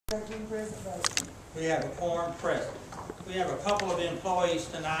We have a quorum present. We have a couple of employees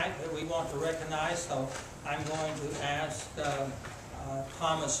tonight that we want to recognize, so I'm going to ask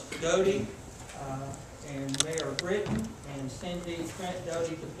Thomas Doty and Mayor Britton and Cindy Trent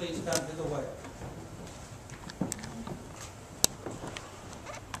Doty to please come to the well.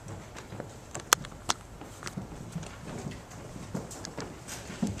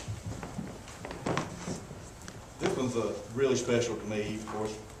 This one's really special to me. Of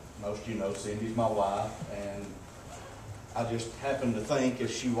course, most of you know Cindy's my wife, and I just happened to think as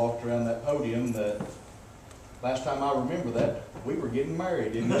she walked around that podium that last time I remember that, we were getting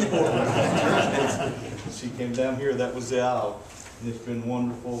married in this courtroom. She came down here, that was the aisle, and it's been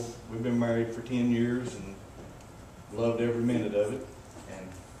wonderful. We've been married for 10 years and loved every minute of it.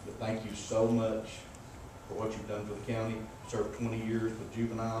 But thank you so much for what you've done for the county. Served 20 years with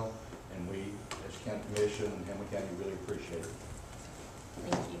juvenile, and we, as county commission and Hamilton County, really appreciate it.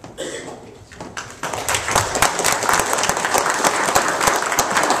 Thank you.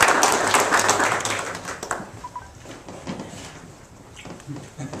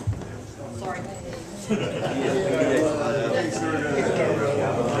 Sorry.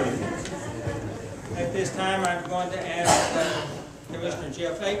 At this time, I'm going to ask Commissioner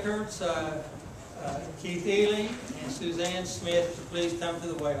Jeff Akers, Keith Ely, and Suzanne Smith to please come to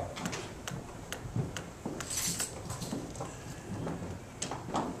the well.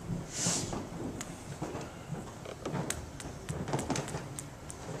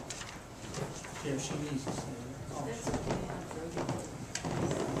 Jeff, she needs to stand.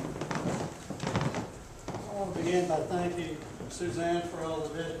 I want to begin by thanking Suzanne for all the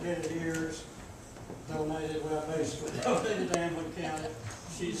dedicated years donated, well, basically donated to Hamilton County.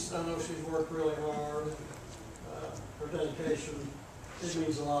 I know she's worked really hard. Her dedication, it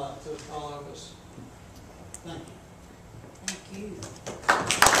means a lot to all of us. Thank you. Thank you.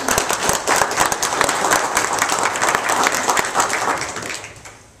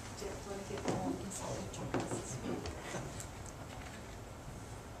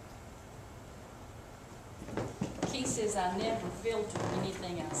 Keith says I never filter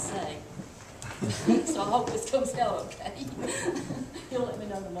anything I say, so I hope this comes out okay. He'll let me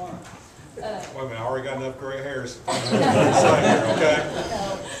know tomorrow. Wait a minute, I already got enough gray hairs. Okay.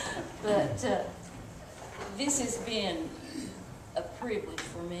 But this has been a privilege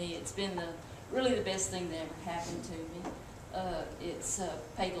for me. It's been really the best thing that ever happened to me. It's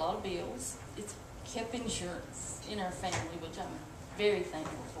paid a lot of bills. It's kept insurance in our family, which I'm very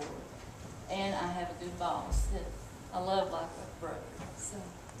thankful for. And I have a good boss that I love like a brother. So,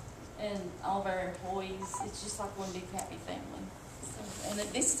 and all of our employees, it's just like one big happy family. So, and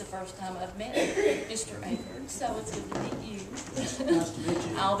this is the first time I've met Mr. Akers, so it's good to meet you. Nice to meet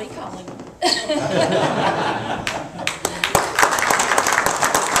you. I'll be calling you.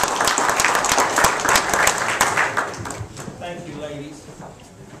 Thank you, ladies.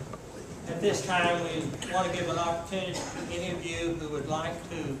 At this time, we want to give an opportunity to any of you who would like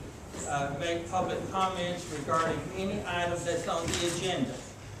to make public comments regarding any item that's on the agenda.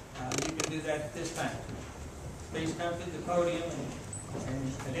 You can do that at this time. Please come to the podium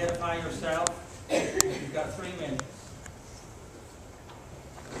and identify yourself. You've got 3 minutes.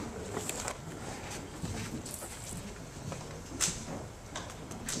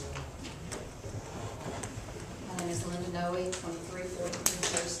 My name is Linda Noe, 2343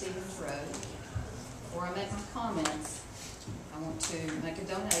 Joe Stevens Road. Before I make my comments, I want to make a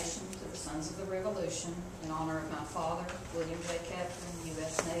donation to the Sons of the Revolution in honor of my father, William J. Catherine,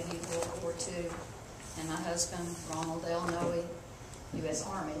 U.S. Navy, World War II, and my husband, Ronald L. Noe, U.S.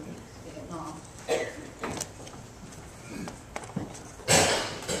 Army, Vietnam.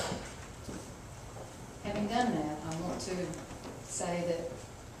 Having done that, I want to say that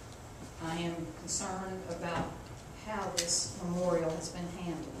I am concerned about how this memorial has been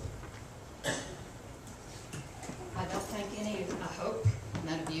handled. I don't think I hope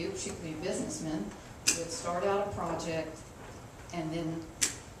none of you, particularly businessmen, would start out a project and then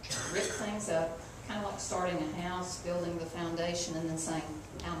rip things up, kind of like starting a house, building the foundation, and then saying,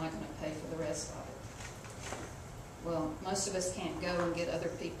 how am I going to pay for the rest of it? Well, most of us can't go and get other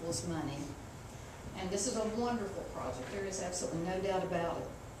people's money. And this is a wonderful project. There is absolutely no doubt about it.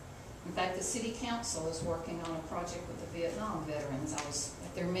 In fact, the City Council is working on a project with the Vietnam veterans. I was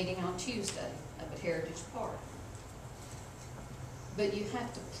at their meeting on Tuesday up at Heritage Park. But you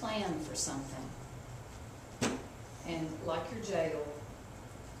have to plan for something. And like your jail,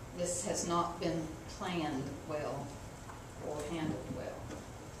 this has not been planned well or handled well.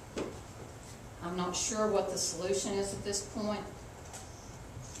 I'm not sure what the solution is at this point.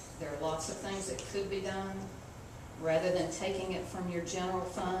 There are lots of things that could be done. rather than taking it from your general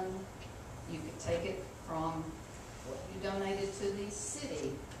fund, you could take it from what you donated to the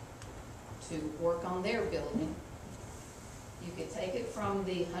city to work on their building. You could take it from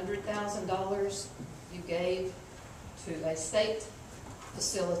the $100,000 you gave to a state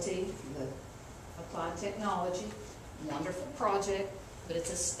facility, the Applied Technology, wonderful project, but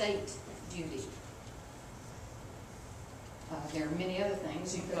it's a state duty. There are many other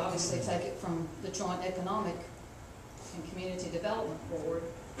things. You could obviously take it from the Joint Economic and Community Development Board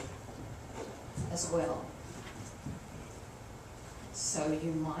as well. So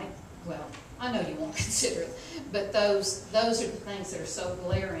you might, well, I know you won't consider it, but those are the things that are so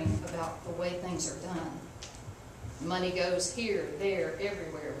glaring about the way things are done. Money goes here, there,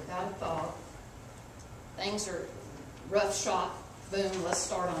 everywhere without a thought. Things are rough shot, boom, let's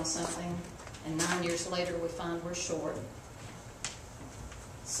start on something, and 9 years later we find we're short.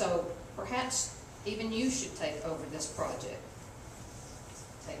 So perhaps even you should take over this project.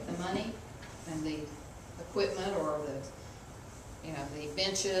 Take the money and the equipment or the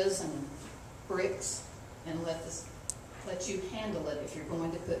benches and bricks and let you handle it if you're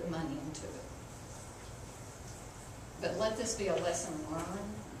going to put money into it. But let this be a lesson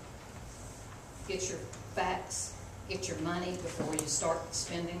learned. Get your facts, get your money before you start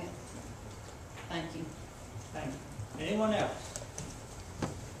spending it. Thank you. Thank you. Anyone else?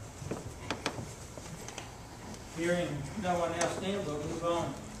 Hearing no one else, then we'll move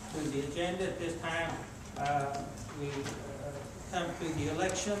on to the agenda. At this time, we come to the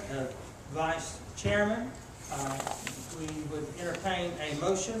election of vice chairman. We would entertain a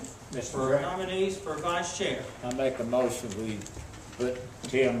motion for nominees for vice chair. I make a motion we put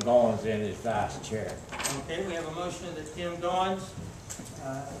Tim Goins in as vice chair. Okay, we have a motion that Tim Goins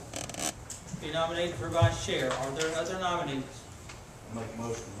be nominated for vice chair. Are there other nominees? Make a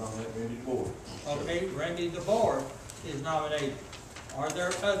motion to nominate Randy DeBoer. Okay, Randy DeBoer is nominated. Are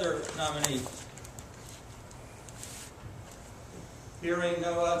there other nominees? Hearing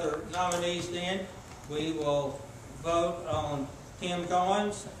no other nominees, then we will vote on Tim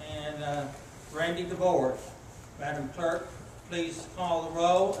Goins and Randy DeBoer. Madam Clerk, please call the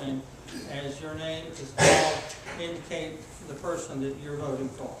roll, and as your name is called, indicate the person that you're voting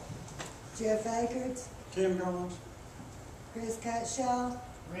for. Jeff Akers, Tim Goins. Chris Cutshaw,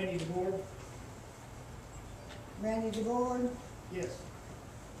 Randy DeBoer. Randy DeBoer. Yes.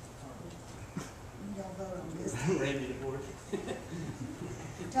 You don't vote on this. Randy DeBoer.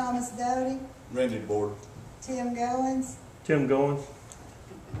 Thomas Doty, Randy DeBoer. Tim Goins, Tim Goins.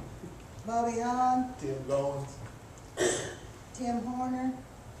 Bobby Hahn, Tim Goins. Tim Horner,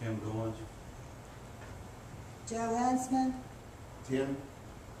 Tim Goins. Joe Huntsman, Tim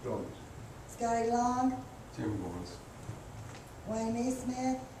Goins. Scotty Long, Tim Goins. Wayne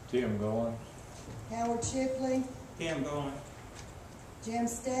Neesmith, Tim Goins. Howard Shipley, Tim Goins. Jim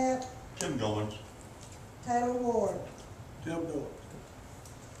Stepp, Tim Goins. Taylor Ward. Tim Goins.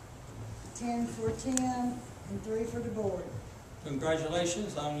 10 for Tim and 3 for the board.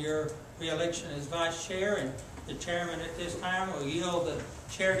 Congratulations on your re-election as vice chair, and the chairman at this time will yield the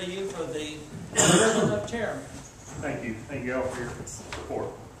chair to you for the election of chairman. Thank you. Thank you all for your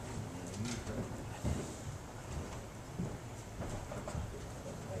support.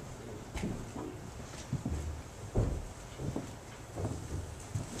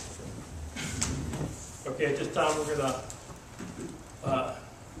 Okay, at this time we're gonna have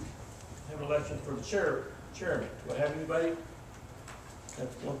an election for the chairman. Do I have anybody that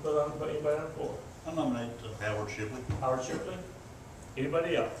want to put anybody on the floor? I nominate Howard Shipley. Howard Shipley?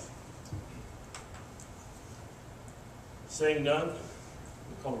 Anybody else? Seeing none,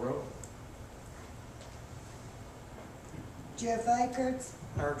 we'll call the roll. Jeff Akers,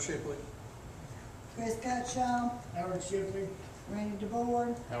 Howard Shipley. Chris Cutshaw, Howard Shipley. Randy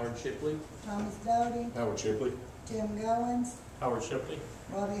DeBoer, Howard Shipley. Thomas Doty, Howard Shipley. Tim Goins, Howard Shipley.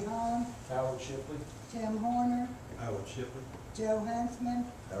 Bobby Hahn, Howard Shipley. Tim Horner, Howard Shipley. Joe Huntsman,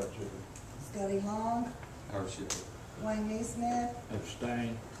 Howard Shipley. Scotty Long, Howard Shipley. Wayne Neesmith,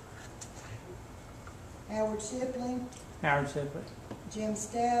 Abstain. Howard Shipley, Howard Shipley. Jim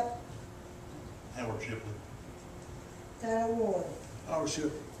Stepp, Howard Shipley. Taylor Ward. Howard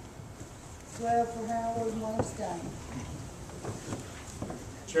Shipley. 12 for Howard and 1 abstain.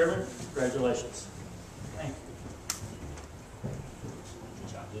 Chairman, congratulations. Thank you.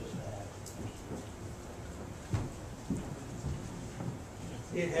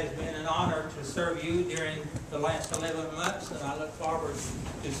 It has been an honor to serve you during the last 11 months, and I look forward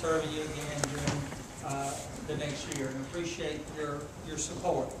to serving you again during the next year, and appreciate your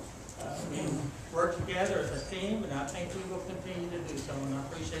support. We work together as a team, and I think we will continue to do so, and I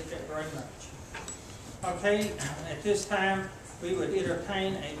appreciate that very much. Okay, at this time, we would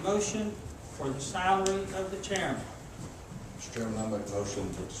entertain a motion for the salary of the chairman. Mr. Chairman, I make a motion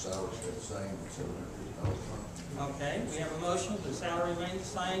that the salary stay the same, $750 a month. Okay, we have a motion, the salary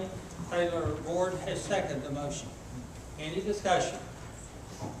remains the same. Taylor Ward has seconded the motion. Any discussion?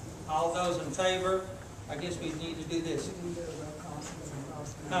 All those in favor, I guess we need to do this.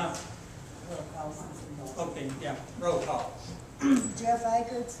 Okay, yeah, roll call. Jeff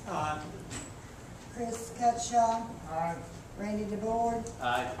Akers, Aye. Chris Cutshaw, Randy DeBoer,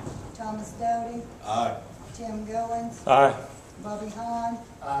 Aye. Thomas Doty, Aye. Tim Goins, Aye. Bobby Hahn,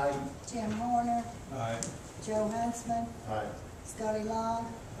 Aye. Tim Horner, Aye. Joe Huntsman, Aye. Scotty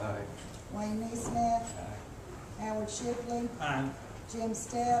Long, Aye. Wayne Neesmith, Howard Shipley, Aye. Jim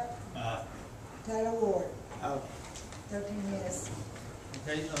Stepp, Aye. Taylor Ward. Aye. 13 yes.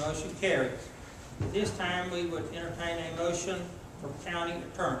 Okay, the motion carries. At this time, we would entertain a motion for county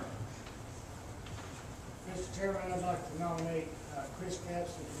attorney. Mr. Chairman, I'd like to nominate Chris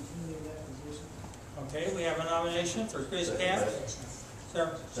Capps to continue in that position. Okay, we have a nomination for Chris Second. Capps.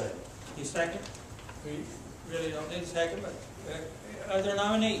 Sir, Second. you second? We really don't need a second, but other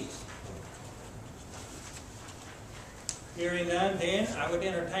nominees? Hearing none, then I would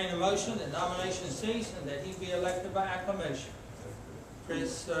entertain a motion that nomination cease and that he be elected by acclamation.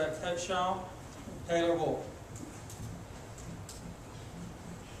 Chris Cutshaw, Taylor Ward.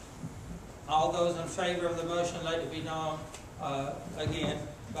 All those in favor of the motion, let it be known again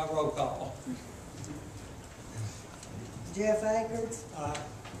by roll call. Jeff Akers,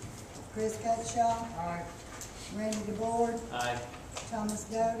 Chris Cutshaw, Aye. Randy DeBoer, Aye. Thomas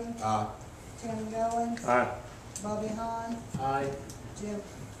Doty, Aye. Tim Goins, Aye. Bobby Hahn, Aye.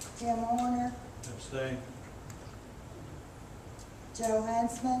 Tim Horner, Abstain. Joe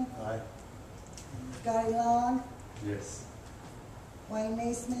Huntsman, Aye. Scotty Long, Yes. Wayne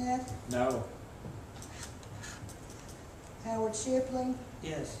Neesmith, No. Howard Shipley,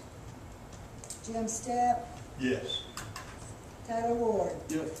 Yes. Jim Stepp, Yes. Taylor Ward.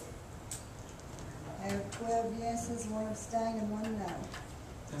 Yes. I have 12 yeses, 1 abstain, and 1 no.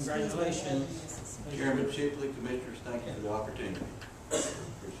 Congratulations. Chairman Shipley, Commissioners, thank you for the opportunity.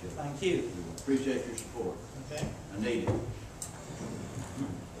 Appreciate it. Thank you. Appreciate your support. Okay. I need it.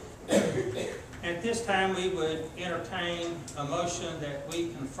 At this time, we would entertain a motion that we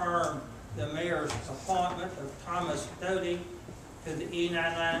confirm the mayor's appointment of Thomas Doty to the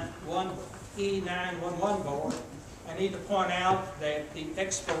E911 board. I need to point out that the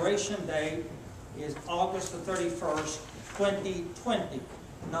expiration date is August the 31st, 2020,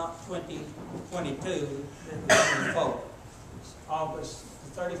 not 2022, moving forward. It's August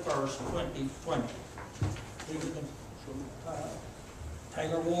the 31st, 2020.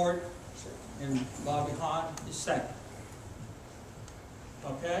 Taylor Ward and Bobby Hahn is second.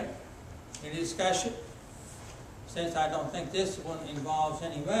 Okay? Any discussion? Since I don't think this one involves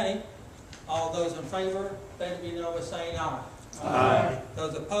any money, all those in favor, let it be known by saying aye. Aye.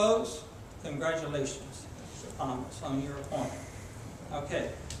 Those opposed, congratulations, Mr. Thomas, on your appointment.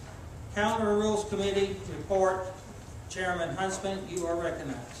 Okay. Calendar Rules Committee report, Chairman Huntsman, you are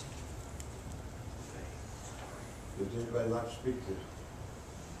recognized. Does anybody like to speak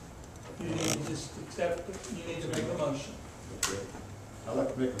to? You need to just accept it, you need to make a motion. Okay. I'd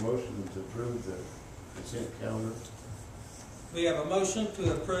like to make a motion to approve the consent calendar. We have a motion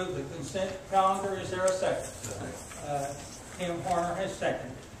to approve the consent calendar. Is there a second? Tim Horner has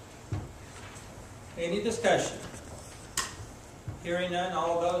seconded. Any discussion? Hearing none,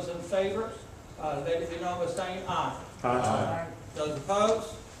 all those in favor, let it be known by saying aye. Aye. Those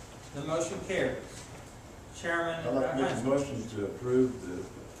opposed, the motion carries. Chairman I'd like to make a Huntsman. motion to approve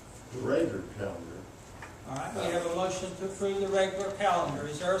the regular calendar. All right, we have a motion to approve the regular calendar.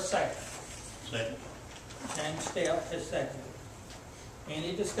 Is there a second? Second. James Stepp has seconded.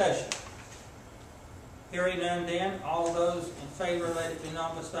 Any discussion? Hearing none, then, all those in favor, let it be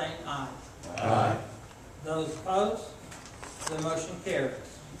known by saying aye. Aye. Those opposed, the motion carries.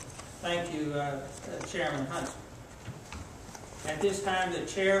 Thank you, Chairman Huntsman. At this time, the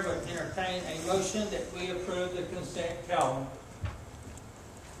chair would entertain a motion that we approve the consent calendar.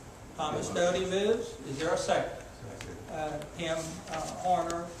 Thomas Doty moves. Is there a second? Tim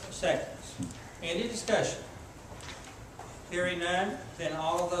Horner seconds. Any discussion? Hearing none, then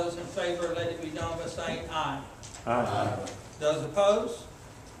all of those in favor, let it be known by saying aye. Aye. Those opposed,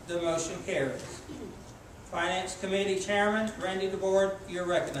 the motion carries. Finance Committee Chairman, Randy DeBoer, you're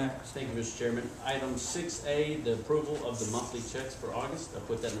recognized. Thank you, Mr. Chairman. Item 6A, the approval of the monthly checks for August. I'll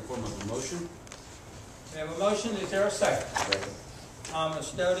put that in the form of a motion. We have a motion. Is there a second? Second.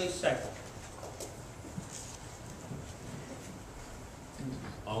 Thomas Doty, second.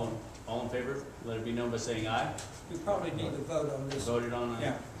 All All in favor, let it be known by saying aye. We probably need to vote on this. Voted on, aye.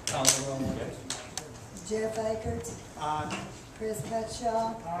 Yeah, call the roll. Okay. Jeff Akers, Aye. Chris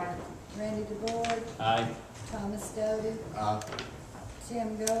Cutshaw, Aye. Randy DeBoer, Aye. Thomas Doty, Aye.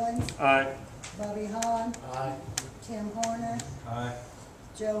 Tim Goins, Aye. Bobby Hahn, Aye. Tim Horner, Aye.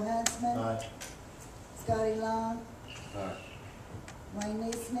 Joe Huntsman, Aye. Scotty Long, Aye. Wayne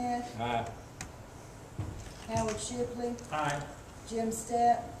Neesmith, Aye. Howard Shipley, Aye. Jim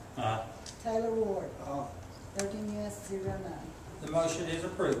Stepp, Aye. Taylor Ward. 13 yes, 0 no. The motion is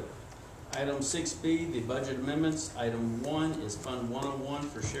approved. Item 6B, the budget amendments. Item 1 is Fund 101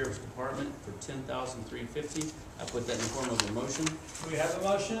 for Sheriff's Department for $10,350. I put that in the form of a motion. We have a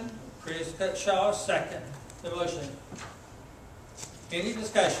motion. Chris Cutshaw, second the motion. Any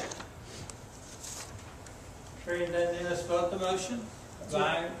discussion? Hearing none, then let's vote the motion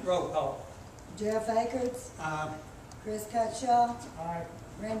by roll call. Jeff Akers, Aye. Chris Cutshaw, Aye.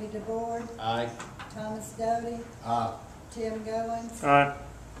 Randy DeBoer, Aye. Thomas Doty, Aye. Tim Goins, Aye.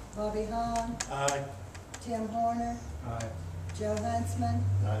 Bobby Hahn, Aye. Tim Horner, Aye. Joe Huntsman,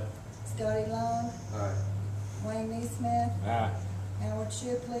 Aye. Scotty Long, Aye. Wayne Neesmith, Aye. Howard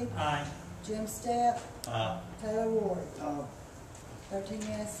Shipley, Aye. Jim Stepp, Aye. Taylor Ward. 13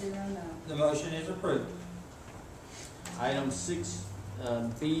 yes, 0 no. The motion is approved. Item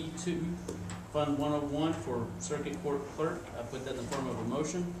 6B2, Fund 101 for Circuit Court Clerk. I put that in the form of a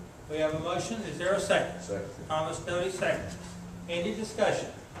motion. We have a motion. Is there a second? Second. Thomas Doty, second. Any discussion?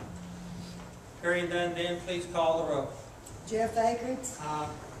 Hearing none, then please call the roll. Jeff Akers, Aye.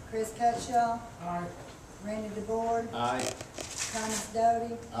 Chris Cutshaw, Aye. Randy DeBoer, Aye. Thomas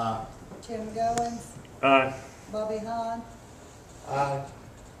Doty, Aye. Tim Goins, Aye. Bobby Hahn, Aye.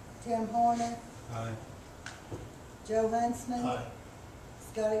 Tim Horner, Aye. Joe Huntsman, Aye.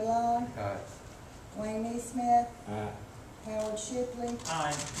 Scotty Long, Aye. Wayne Neesmith, Aye. Howard Shipley,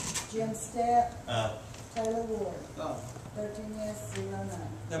 Aye. Jim Stepp, Aye. Taylor Ward. 13 yes, 0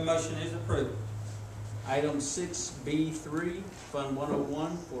 no. The motion is approved. Item 6B3, Fund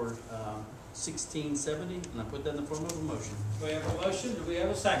 101 for 1670, and I put that in the form of a motion. We have a motion. Do we have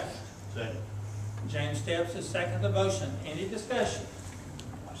a second? Second. James Steps has seconded the motion. Any discussion?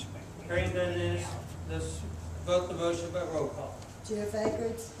 Hearing none, then let's vote the motion by roll call. Jeff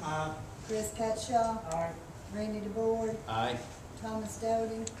Akers, Aye. Chris Cutshaw, Aye. Randy DeBoer, Aye. Thomas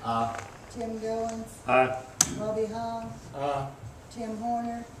Doty, Aye. Tim Goins, Aye. Bobby Hahn, Aye. Tim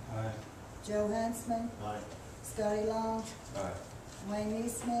Horner, Aye. Joe Huntsman, Aye. Scotty Long, Aye. Wayne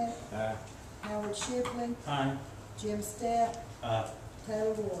Neesmith, Aye. Howard Shipley, Aye. Jim Stepp, Aye.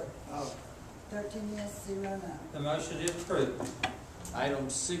 Taylor Ward. 13 yes, 0 no. The motion is approved. Item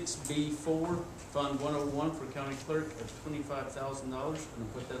 6B4, Fund 101 for County Clerk at $25,000, and I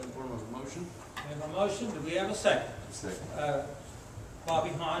put that in the form of a motion. We have a motion. Do we have a second? Second. Bobby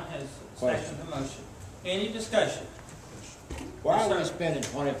Hahn has seconded the motion. Any discussion? Why Yes, are we sir. spending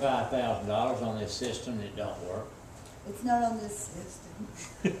 $25,000 on this system that don't work? It's not on this system.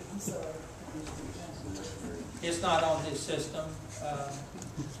 I'm sorry. It's not on his system.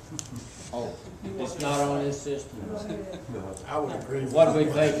 Oh, it's not on this system? Go ahead. I would agree. What do we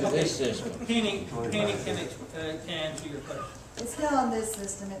pay for this system? Penny can answer your question. It's not on this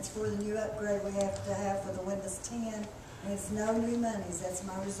system, it's for the new upgrade we have to have for the Windows 10, and it's no new monies, that's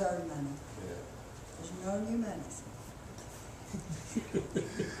my reserve money. There's no new monies.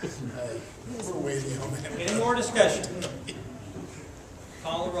 We're with you on that. Any more discussion?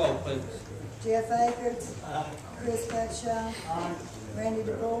 Call the roll, please. Jeff Akers, Chris Cutshaw, Randy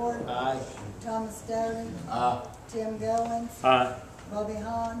DeBoer, Aye. Thomas Doty, Aye. Tim Goins, Aye. Bobby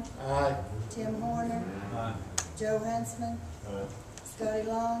Hahn, Aye. Tim Horner, Aye. Joe Huntsman, Scotty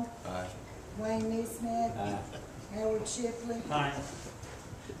Long, Aye. Wayne Neesmith, Aye. Howard Shipley, Aye.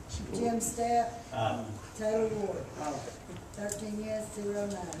 Jim Stepp, Aye. Taylor Ward. 13 yes, 0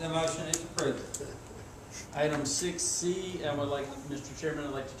 no. The motion is approved. Item 6C, and Mr. Chairman,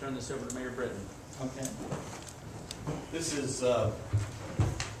 I'd like to turn this over to Mayor Britton. Okay. This is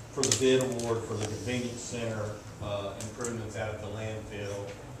for the bid award for the convenience center improvements out at the landfill,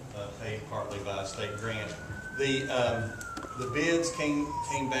 paid partly by a state grant. The bids came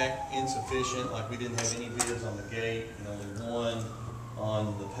back insufficient, like we didn't have any bids on the gate, and only one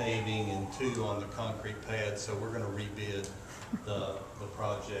on the paving and two on the concrete pad. So we're going to rebid the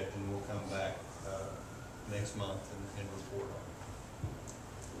project, and we'll come back next month and report on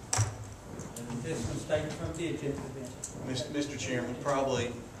it. And this was taken from the agenda then. Mr. Chairman,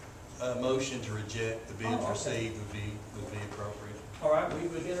 probably a motion to reject the bids Oh, okay. received would be appropriate. All right, we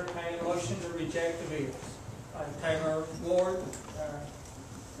would entertain a motion to reject the bids. Taylor Ward,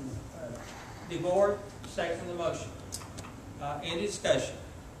 DeBoer, second the motion. Any discussion?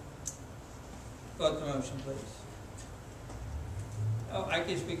 Vote the motion, please. Oh, I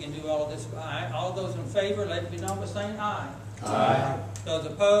guess we can do all of this. Aye. All those in favor, let it be known by saying aye. Aye. Those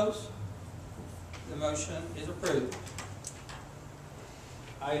opposed? The motion is approved.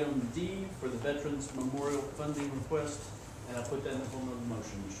 Item D for the Veterans Memorial Funding Request, and I put that in the form of a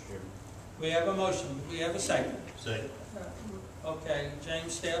motion, Mr. Chairman. We have a motion. We have a second. Second. Okay,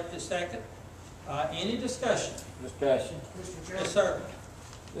 James Stepp is second. Any discussion? Discussion. Mr. Yes, Chairman, sir.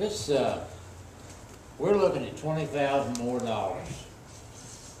 This, we're looking at $20,000 more.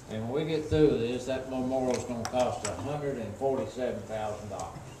 And when we get through this, that memorial's gonna cost $147,000.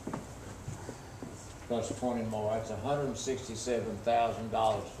 Plus 20 more, that's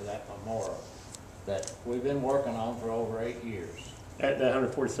 $167,000 for that memorial that we've been working on for over 8 years. That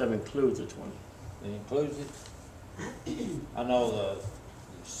 147 includes the 20. It includes it. I know the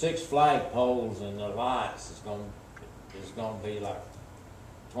 6 flag poles and the lights is gonna be like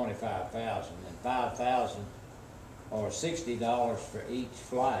 25,000, and 5,000 or $60 for each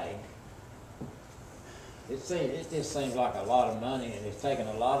flag. It just seems like a lot of money, and it's taken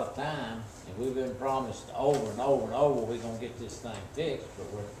a lot of time, and we've been promised over and over and over we're gonna get this thing fixed, but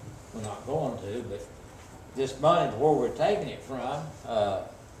we're not going to. But this money, where we're taking it from,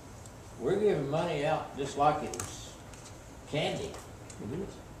 we're giving money out just like it was candy.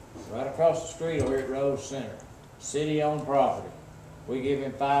 Right across the street over at Rose Center, city-owned property. We give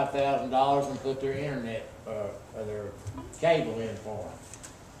them $5,000 and put their internet, or their cable in for them.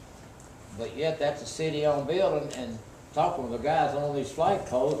 But yet that's a city-owned building, and talking with the guys on these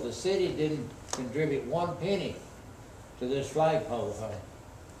flagpoles, the city didn't contribute 1 penny to this flagpole thing.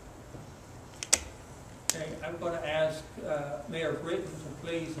 Okay, I'm going to ask Mayor Britton to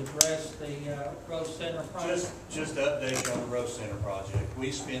please address the Rose Center project. Just to update you on the Road Center project.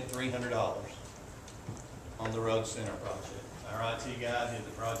 We spent $300 on the Road Center project. Our IT guy did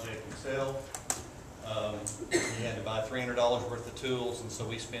the project himself. He had to buy $300 worth of tools, and so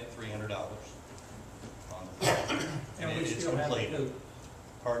we spent $300 on the project. And we it's still have the completed. tools.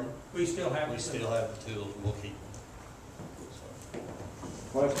 Pardon? We still have We the still tools. have the tools, and we'll keep them.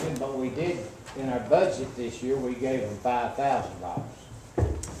 Question, but we did, in our budget this year, we gave them $5,000.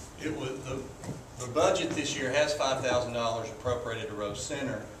 It was, the budget this year has $5,000 appropriated to Rose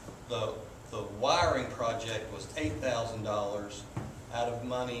Center. The wiring project was $8,000 out of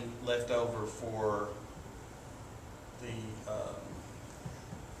money left over for the, I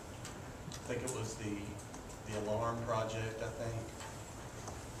think it was the alarm project, I think.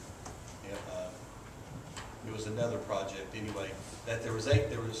 Yeah, it was another project anyway. That in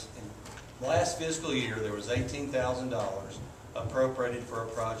last fiscal year, there was $18,000 appropriated for a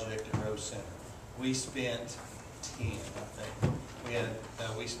project at Rose Center. We spent 10, I think.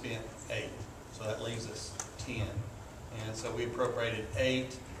 We spent 8, so that leaves us 10. And so we appropriated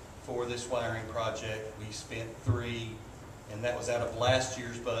 8 for this wiring project. We spent 3, and that was out of last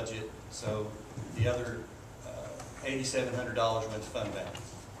year's budget. So the other $8,700 went to fund balance.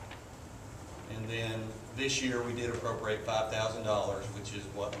 And then this year we did appropriate $5,000, which is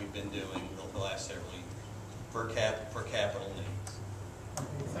what we've been doing the last several years for capital needs.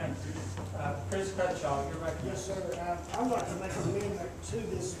 Okay, thank you. Chris Cutshaw, you're back. yes, sir. I'd like to make an amendment to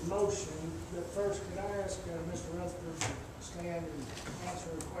this motion, but first, could I ask Mr. Rutherford to stand and answer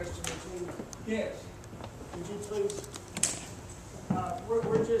a question or two? Yes. Would you please?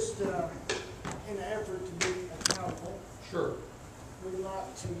 We're just in an effort to be accountable. Sure. We'd like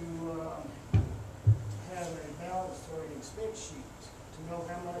to have a balance or an expense sheet to know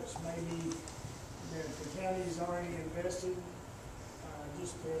how much maybe that the county's already invested,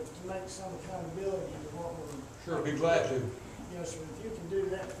 just to make some accountability to what we're. Sure, be glad to. Yes, sir. If you can do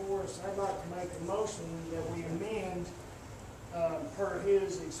that for us, I'd like to make a motion that we amend per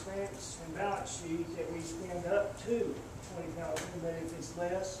his expense and balance sheet that we spend up to $20,000, but if it's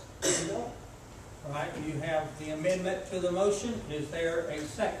less, we don't. All right, you have the amendment to the motion. Is there a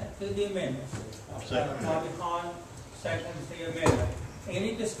second to the amendment? Second. Bobby Hahn seconds the amendment.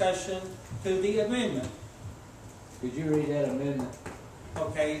 Any discussion to the amendment? Could you read that amendment?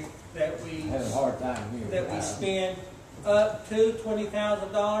 Okay, that I we, had a hard time hearing. that we spend up to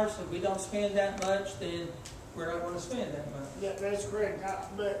 $20,000. If we don't spend that much, then we're not going to spend that much. Yeah, that's correct.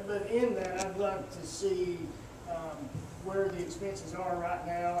 But in that, I'd like to see where the expenses are right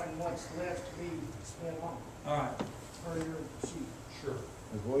now and what's left to be spent on, All right. per your sheet. Sure.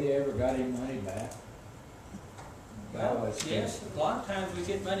 Have we ever got any money back? Well, yes, a lot of times we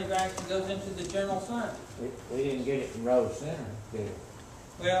get money back that goes into the general fund. We didn't get it from Rose Center, did we?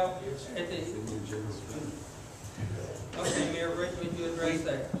 Well, at the, okay, Mayor Rick, would you address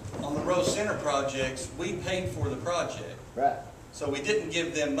that? On the Rose Center projects, we paid for the project. Right. So we didn't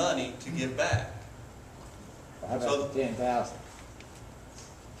give them money to give back. How So- about the 10,000?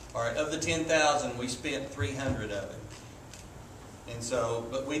 All right, of the 10,000, we spent 300 of it. And so,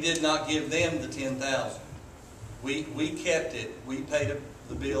 but we did not give them the 10,000. We kept it, we paid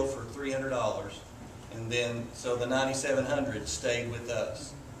the bill for $300, and then, so the 9,700 stayed with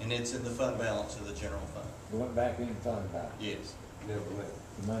us, and it's in the fund balance of the general fund. It went back in the fund balance. Yes. Never left.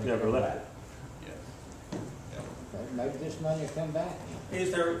 The money Never came left back. it. Yeah. Okay, maybe this money will come back.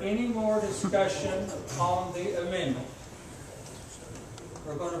 Is there any more discussion on the amendment?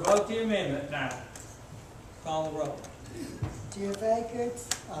 We're going to vote the amendment now. Call the roll. Jeff Akers,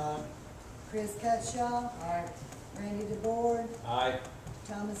 Chris Cutshaw, Randy DeBoer, Aye.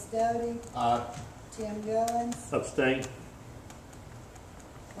 Thomas Doty, Tim Goins, Abstain.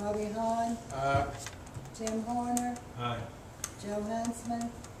 Bobby Hahn, Tim Horner, Joe Huntsman,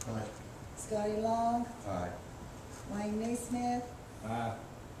 Scotty Long, Aye. Wayne Neesmith,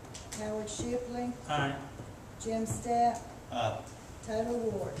 Howard Shipley, Aye. Jim Stepp, Aye. Taylor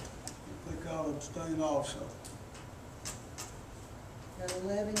Ward. They call abstain also. Got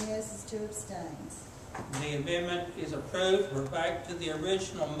 11 yeses, 2 abstains. The amendment is approved. We're back to the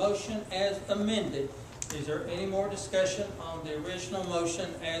original motion as amended. Is there any more discussion on the original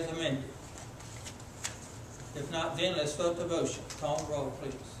motion as amended? If not, then let's vote the motion. Call the roll,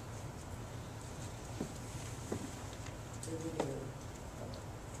 please. Did we do it?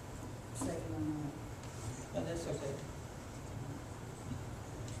 Second one. And that's okay.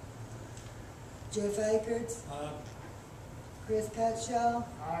 Jeff Akers, Chris Cutshaw,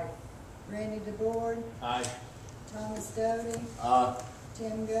 Randy DeBoer, Aye. Thomas Doty,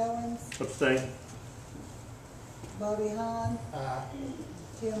 Tim Goins, Abstain. Bobby Hahn,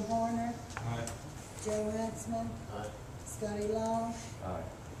 Tim Horner, Joe Huntsman, Scotty Long,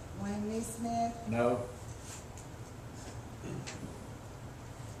 Wayne Neesmith, No.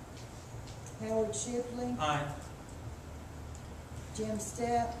 Howard Shipley, Aye. Jim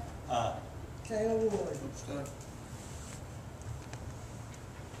Stepp, Aye. Taylor Ward.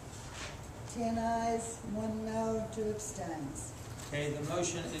 10 ayes, 1 no, 2 abstains. Okay, the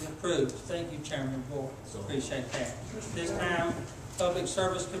motion is approved. Thank you, Chairman Board. Appreciate that. This time, Public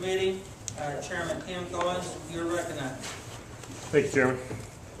Service Committee, Chairman Tim Goins, you're recognized. Thank you, Chairman.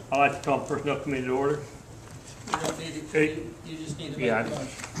 I'd like to call the Personnel Committee to order. You don't need to, Hey. you just need to make Yeah, the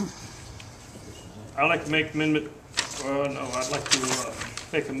motion. I'd like to make amendment, I'd like to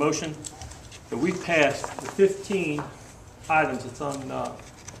make a motion that we pass the 15 items that's on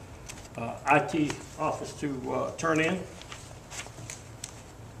IT office to turn in.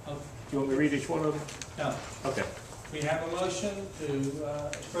 Okay. You want me to read each one of them? No. Okay. We have a motion to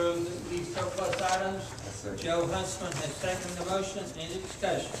approve these surplus items. Joe Huntsman has seconded the motion. Any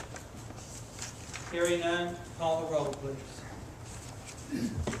discussion? Hearing none, call the roll,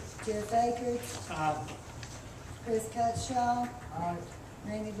 please. Jeff Akers, Chris Cutshaw,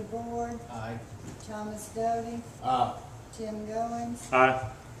 Randy DeBoer, Thomas Doty, Tim Goins, Aye.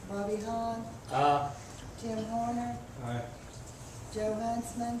 Bobby Hahn, Tim Horner, Joe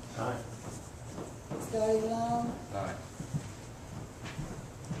Huntsman, Scotty Long,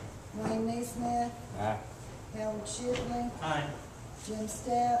 Wayne Neesmith, Howard Shipley, Aye. Jim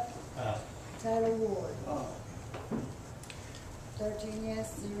Stepp, Aye. Taylor Ward. 13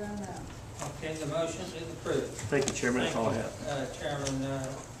 yes, 0 no. Okay, the motion is approved. Thank you, Chairman. That's all I have. Thank you, Chairman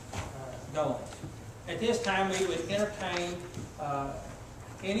Goins. At this time, we would entertain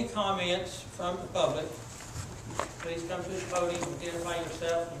any comments from the public. Please come to the podium, identify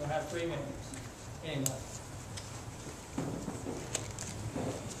yourself, and you'll have 3 minutes. Anyway.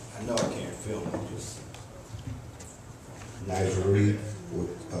 I know I can't film, I'm just. Nigel Reed,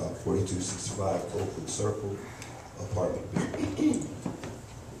 4265 Oakwood Circle, apartment B.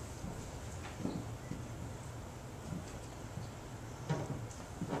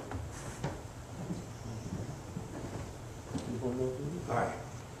 Hi.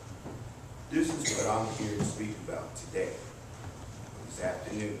 This is what I'm here to speak about today, this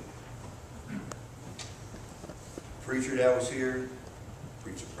afternoon. Preacher that was here,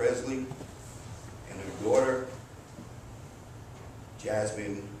 Preacher Presley, and her daughter,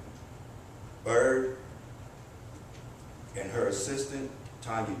 Jasmine Bird, and her assistant,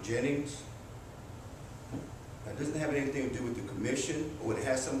 Tanya Jennings. That doesn't have anything to do with the commission, but it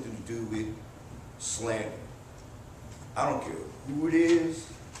has something to do with slander. I don't care who it is.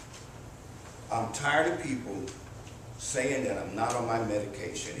 I'm tired of people saying that I'm not on my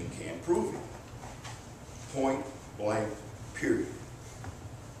medication and can't prove it. Point blank, period.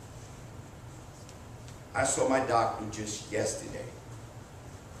 I saw my doctor just yesterday.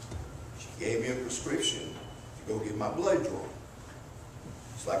 She gave me a prescription to go get my blood drawn.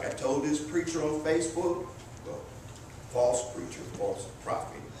 It's like I told this preacher on Facebook, the false preacher, false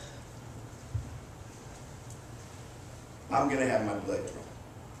prophet, I'm gonna have my blood drawn.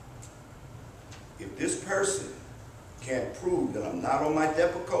 If this person can't prove that I'm not on my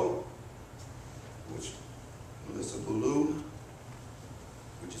Depakote, which Melissa Ballou,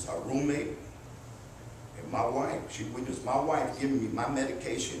 which is our roommate, and my wife, she witnessed my wife giving me my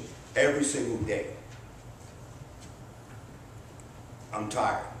medication every single day. I'm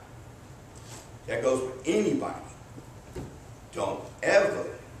tired. That goes for anybody. Don't ever.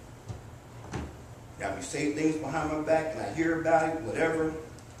 Now, if you say things behind my back and I hear about it, whatever,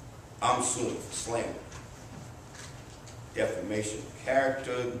 I'm suing for slander, defamation of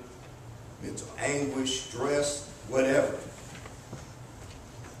character, mental anguish, stress, whatever.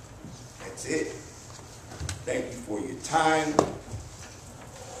 That's it. Thank you for your time.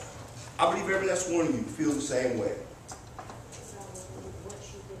 I believe every last one of you feel the same way. What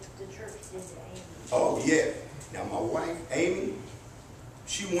the church did to Amy. Oh, yeah. Now, my wife, Amy,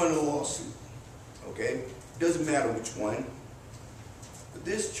 she won the lawsuit, okay? Doesn't matter which one. But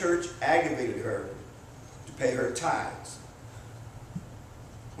this church aggravated her to pay her tithes,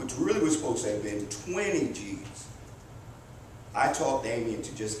 which really was supposed to have been 20 G's. I talked Amy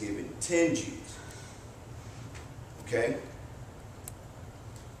into just giving 10 G's, okay?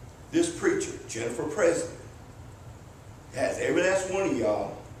 This preacher, Jennifer Presley, has every last one of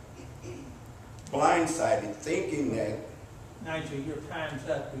y'all blindsided thinking that Nigel, your time's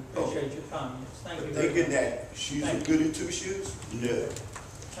up. We appreciate your comments. Thank you very much. thinking that she's a goody two shoes? No.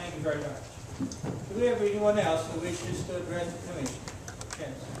 Thank you very much. Do we have anyone else who wishes to address the commission?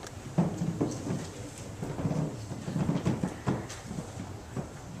 Yes.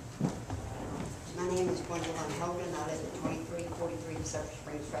 My name is Gwendolyn Hogan. I live at 2343 Silver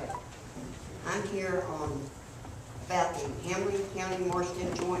Springs Road. I'm here on about the Hamilton County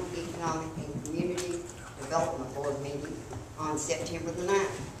Marston Joint Economic and Community Development Board meeting on September the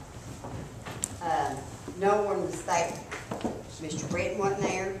 9th. No one was there. Mr. Britton wasn't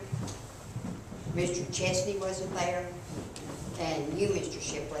there. Mr. Chesney wasn't there. And you, Mr.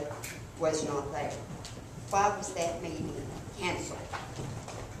 Shipley, was not there. Why was that meeting canceled?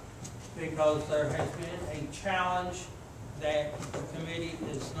 Because there has been a challenge that the committee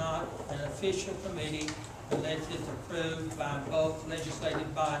is not an official committee unless it's approved by both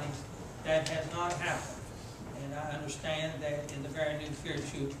legislative bodies. That has not happened. And I understand that in the very near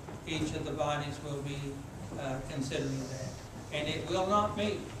future, each of the bodies will be considering that. And it will not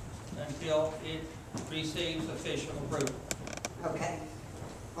meet until it receives official approval. Okay.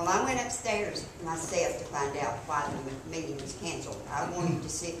 Well, I went upstairs myself to find out why the meeting was canceled. I wanted to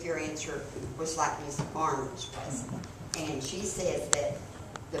see if your answer was like Ms. Farmer's was. And she says that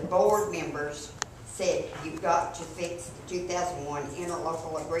the board members said you've got to fix the 2001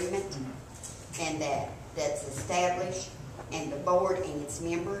 interlocal agreement, and that's established, and the board and its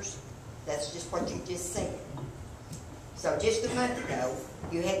members, that's just what you just said. So just a month ago,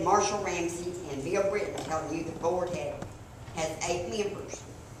 you had Marshall Ramsey and Bill Britton telling you the board has 8 members.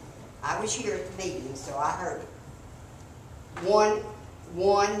 I was here at the meeting, so I heard it.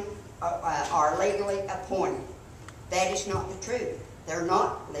 One are legally appointed. That is not the truth. They're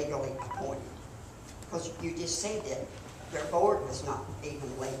not legally appointed. Because you just said that their board was not even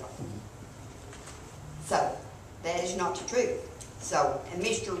legal. So, that is not the truth. So, and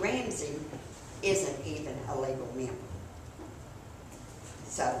Mr. Ramsey isn't even a legal member.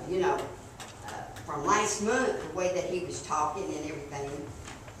 So, you know, from last month, the way that he was talking and everything,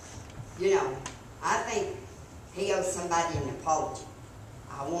 you know, I think he owes somebody an apology.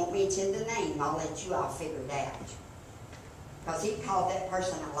 I won't mention the name. I'll let you all figure it out. Because he called that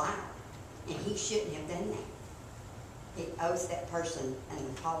person a liar, and he shouldn't have done that. He owes that person an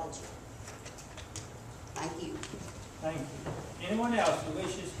apology. Thank you. Thank you. Anyone else who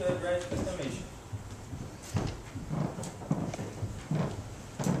wishes to address the commission?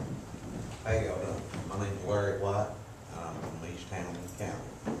 Hey, y'all doing? My name's Larry White. I'm from East Hamilton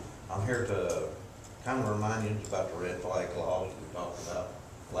County. I'm here to kind of remind you about the red flag laws we talked about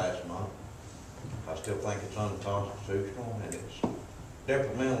last month. I still think it's unconstitutional and it's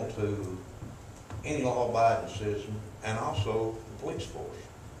detrimental to any law-abiding citizen and also the police force.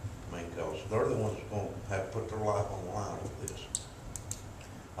 I mean, because they're the ones that's going to have to put their life on the line with this.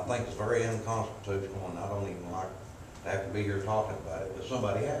 I think it's very unconstitutional, and I don't even like to have to be here talking about it, but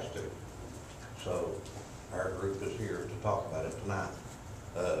somebody has to. So our group is here to talk about it tonight.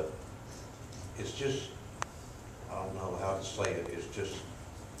 It's just, I don't know how to say it, it's just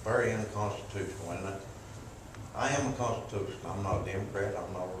very unconstitutional. And I am a Constitution. I'm not a Democrat,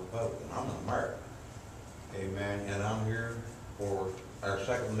 I'm not a Republican, I'm an American. Amen. And I'm here for our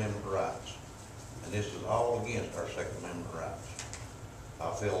Second Amendment rights. And this is all against our Second Amendment rights.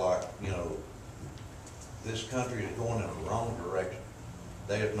 I feel like, you know, this country is going in the wrong direction.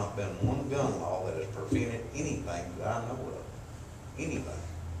 There has not been one gun law that has prevented anything that I know of. Anything.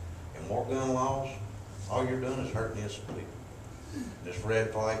 And more gun laws, all you're doing is hurting innocent people. This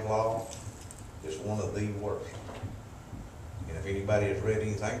red flag law is one of the worst. And if anybody has read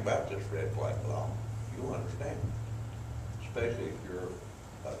anything about this red flag law, you'll understand it, especially if you're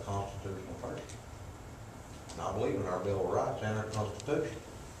a constitutional person. And I believe in our Bill of Rights and our Constitution.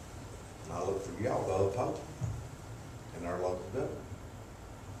 And I look for y'all to uphold in our local government.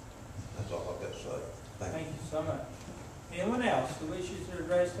 That's all I've got to say. Thank you so much. Anyone else who wishes to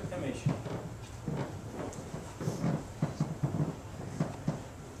address the commission?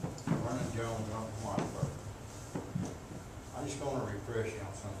 Vernon Jones, I'm from Whitesburg. I just want to refresh you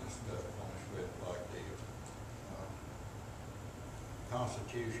on some of this stuff on this red flag deal.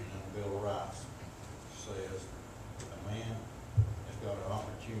 Constitution and the Bill of Rights says a man has got an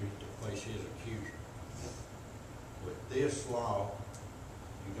opportunity to face his accuser. With this law,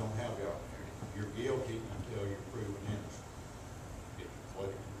 you don't have the opportunity. You're guilty until you're proven innocent. It's what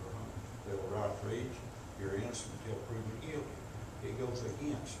the Bill of Rights reads, you're innocent until proven guilty. It goes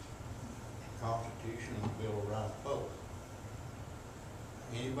against the Constitution and the Bill of Rights both.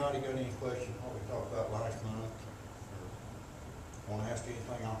 Anybody got any questions what we talked about last month? Or want to ask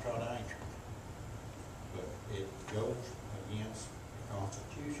anything, I'll try to answer. But it goes against the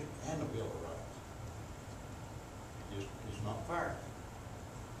Constitution and the Bill of Rights. It's not fair.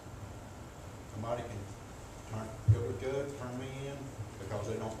 Somebody can go to the judge, turn me in because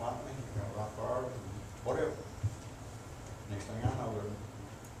they don't like me, they got rock bars, whatever. Next thing I know, they're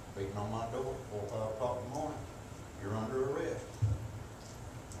beating on my door 4 or 5 o'clock in the morning. You're under arrest.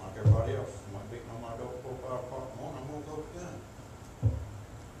 Like everybody else, somebody beating on my door 4 or 5 o'clock in the morning, I'm gonna go to the gun.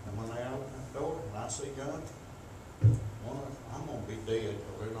 And when they open that door and I see guns, I'm gonna be dead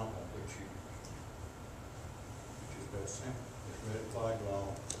because they're not gonna be shooting. It's just that simple. This red flag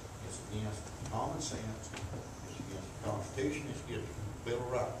law is against common sense, it's against the Constitution, it's against the Bill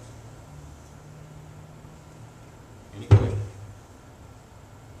of Rights. Any questions?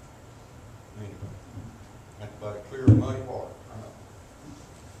 Anybody? That's about a clear muddy water. I know.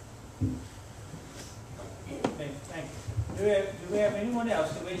 Thank you. Do we have anyone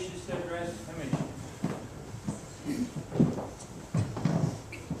else who wishes to address the commission?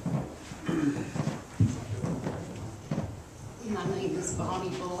 My name is Bonnie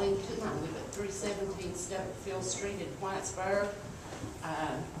Bullington. I live at 317 Stubblefield Street in Whitesburg.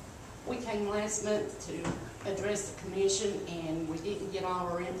 We came last month to address the commission and we didn't get all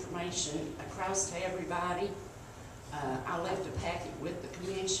our information across to everybody. I left a packet with the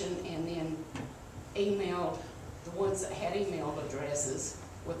commission and then emailed the ones that had email addresses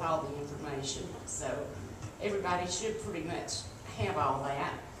with all the information. So everybody should pretty much have all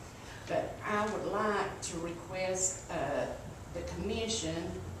that. But I would like to request the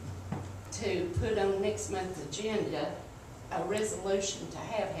commission to put on next month's agenda a resolution to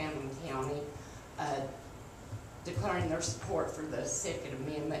have Hamilton County declaring their support for the Second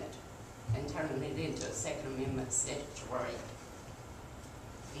Amendment and turning it into a Second Amendment statutory.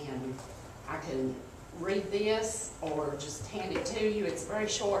 And I can read this or just hand it to you. It's a very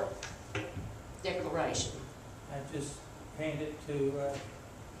short declaration. I just hand it to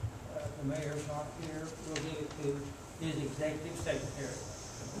the mayor's not here. We'll give it to his executive secretary.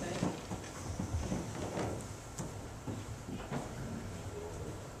 Okay?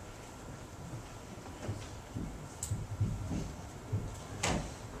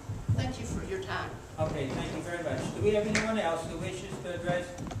 Thank you for your time. Okay, thank you very much. Do we have anyone else who wishes to address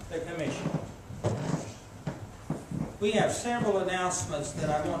the commission? We have several announcements that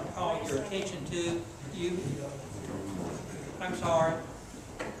I want to call your attention to. I'm sorry.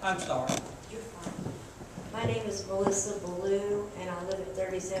 You're fine. My name is Melissa Ballou, and I live at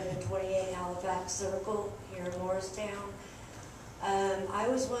 3728 Halifax Circle here in Morristown. I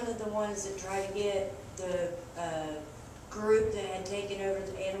was one of the ones that tried to get the group that had taken over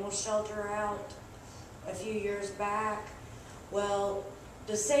the animal shelter out a few years back. Well,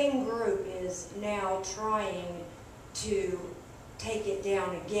 the same group is now trying to take it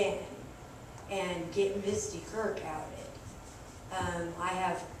down again and get Misty Kirk out of it. I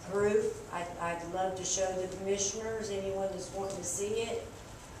have proof. I'd love to show the commissioners, anyone that's wanting to see it.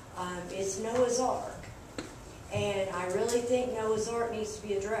 It's Noah's Ark. And I really think Noah's Ark needs to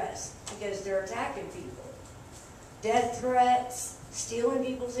be addressed because they're attacking people. Death threats, stealing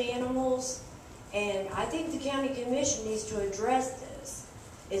people's animals, and I think the county commission needs to address this.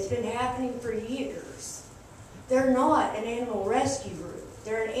 It's been happening for years. They're not an animal rescue group.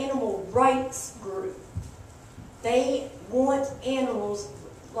 They're an animal rights group. They want animals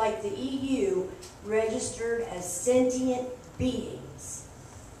like the EU registered as sentient beings.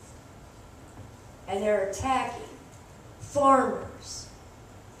 And they're attacking farmers,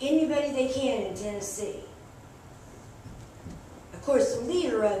 anybody they can in Tennessee. Of course, the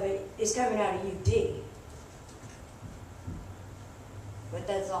leader of it is coming out of UD. But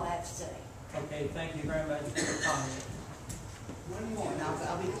that's all I have to say. Okay, thank you very much for your comment. One more, and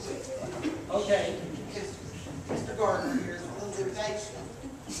I'll be quick. Okay. Mr. Gardner, here's a little invitation.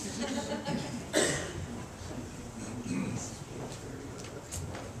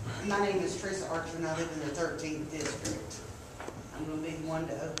 My name is Teresa Archer, and I live in the 13th district. I'm going to be the one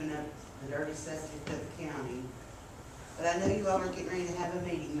to open up the dirty subject of the county. But I know you all are getting ready to have a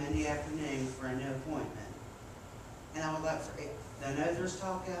meeting Monday afternoon for a no appointment. And I would like for it, I know there's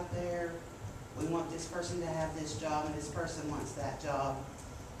talk out there, we want this person to have this job and this person wants that job,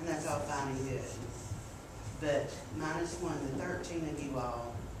 and that's all fine and good. But minus one, the 13 of you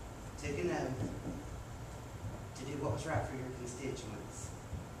all took an oath to do what was right for your constituents.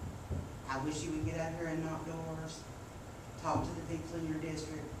 I wish you would get out here and knock doors, talk to the people in your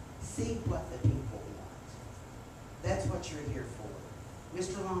district, see what the people want. That's what you're here for.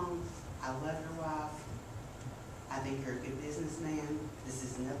 Mr. Long, I love your wife. I think you're a good businessman. This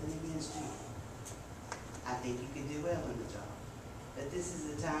is nothing against you. I think you could do well in the job. But this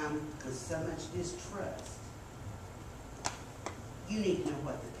is a time with so much distrust. You need to know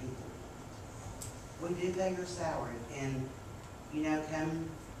what the people want. We do pay your salary, and you know, come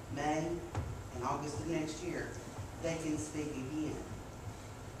May and August of next year, they can speak again.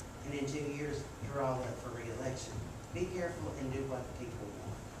 And in 2 years, you're all up for re-election. Be careful and do what the people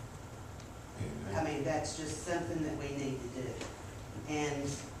want. I mean, that's just something that we need to do. And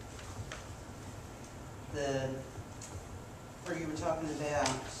where you were talking about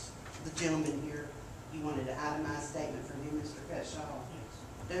the gentleman here, you wanted an itemized statement from him, Mr. Cutshaw.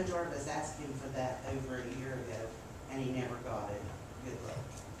 Doug Jarvis asked him for that over a year ago, and he never got it. Good luck.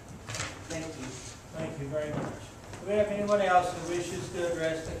 Thank you. Thank you very much. Do we have anyone else who wishes to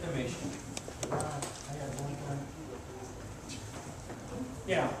address the commission?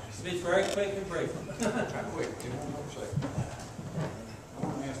 Yeah, be very quick and brief. Quick, give me 1 second. I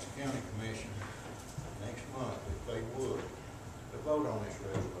want to ask the county commission next month if they would to vote on this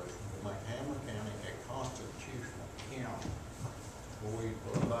resolution to make Hamlin County a constitutional county where we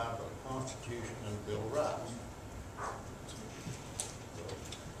abide by the Constitution and the Bill of Rights. So,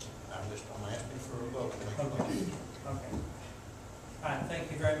 I'm asking for a vote. Okay. Okay. All right, thank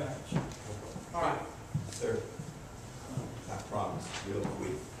you very much. All right. Sir, I promise, real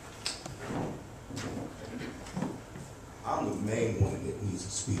quick. I'm the main one that needs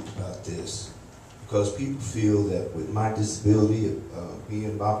to speak about this because people feel that with my disability of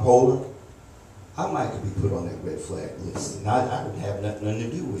being bipolar, I might could be put on that red flag list. And I didn't have nothing to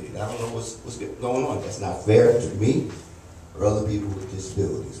do with it. I don't know what's going on. That's not fair to me or other people with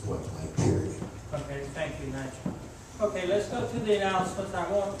disabilities, point blank, period. Okay, thank you, Nigel. Okay, let's go to the announcements. I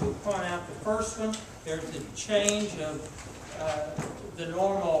want to point out the first one. There's a change of the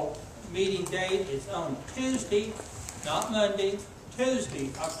normal meeting date. It's on Tuesday, not Monday, Tuesday,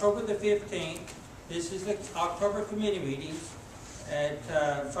 October the 15th. This is the October committee meetings at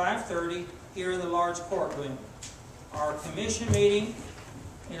 5:30 here in the large courtroom. Our commission meeting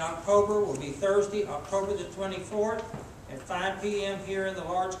in October will be Thursday, October the 24th at 5 p.m. here in the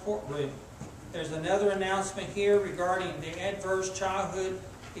large courtroom. There's another announcement here regarding the Adverse Childhood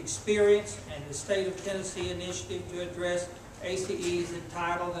Experience and the State of Tennessee initiative to address ACEs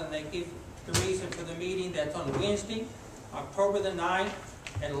entitled, and they give the reason for the meeting. That's on Wednesday, October the 9th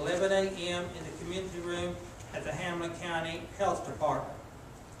at 11 a.m. in the community room at the Hamlin County Health Department.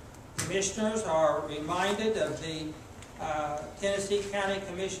 Commissioners are reminded of the Tennessee County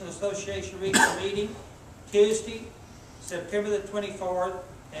Commission Association regional meeting Tuesday, September the 24th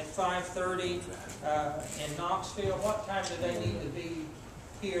at 5:30 in Knoxville. What time do they need to be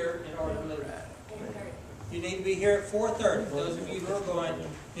here in order to leave? You need to be here at 4:30. Those of you who are going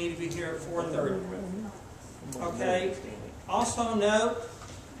need to be here at 4:30. Okay. Also note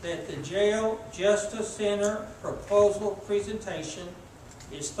that the Jail Justice Center proposal presentation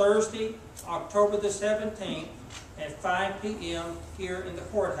is Thursday, October the 17th at 5 p.m. here in the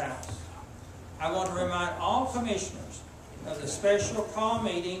courthouse. I want to remind all commissioners of the special call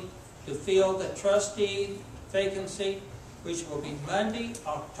meeting to fill the trustee vacancy, which will be Monday,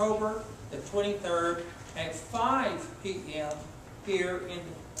 October the 23rd at 5 p.m. here in,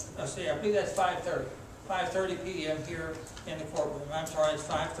 I believe that's 5:30. 5:30 p.m. here in the courtroom. I'm sorry, it's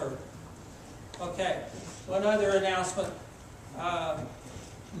 5:30. Okay, one other announcement.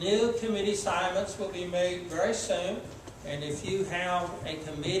 new committee assignments will be made very soon, and if you have a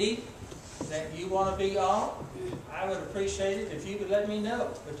committee that you want to be on, I would appreciate it if you could let me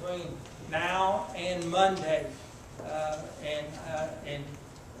know between now and Monday. And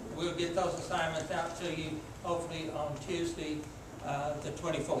we'll get those assignments out to you hopefully on Tuesday, the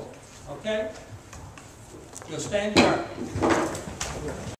 24th. Okay? You'll stand adjourned.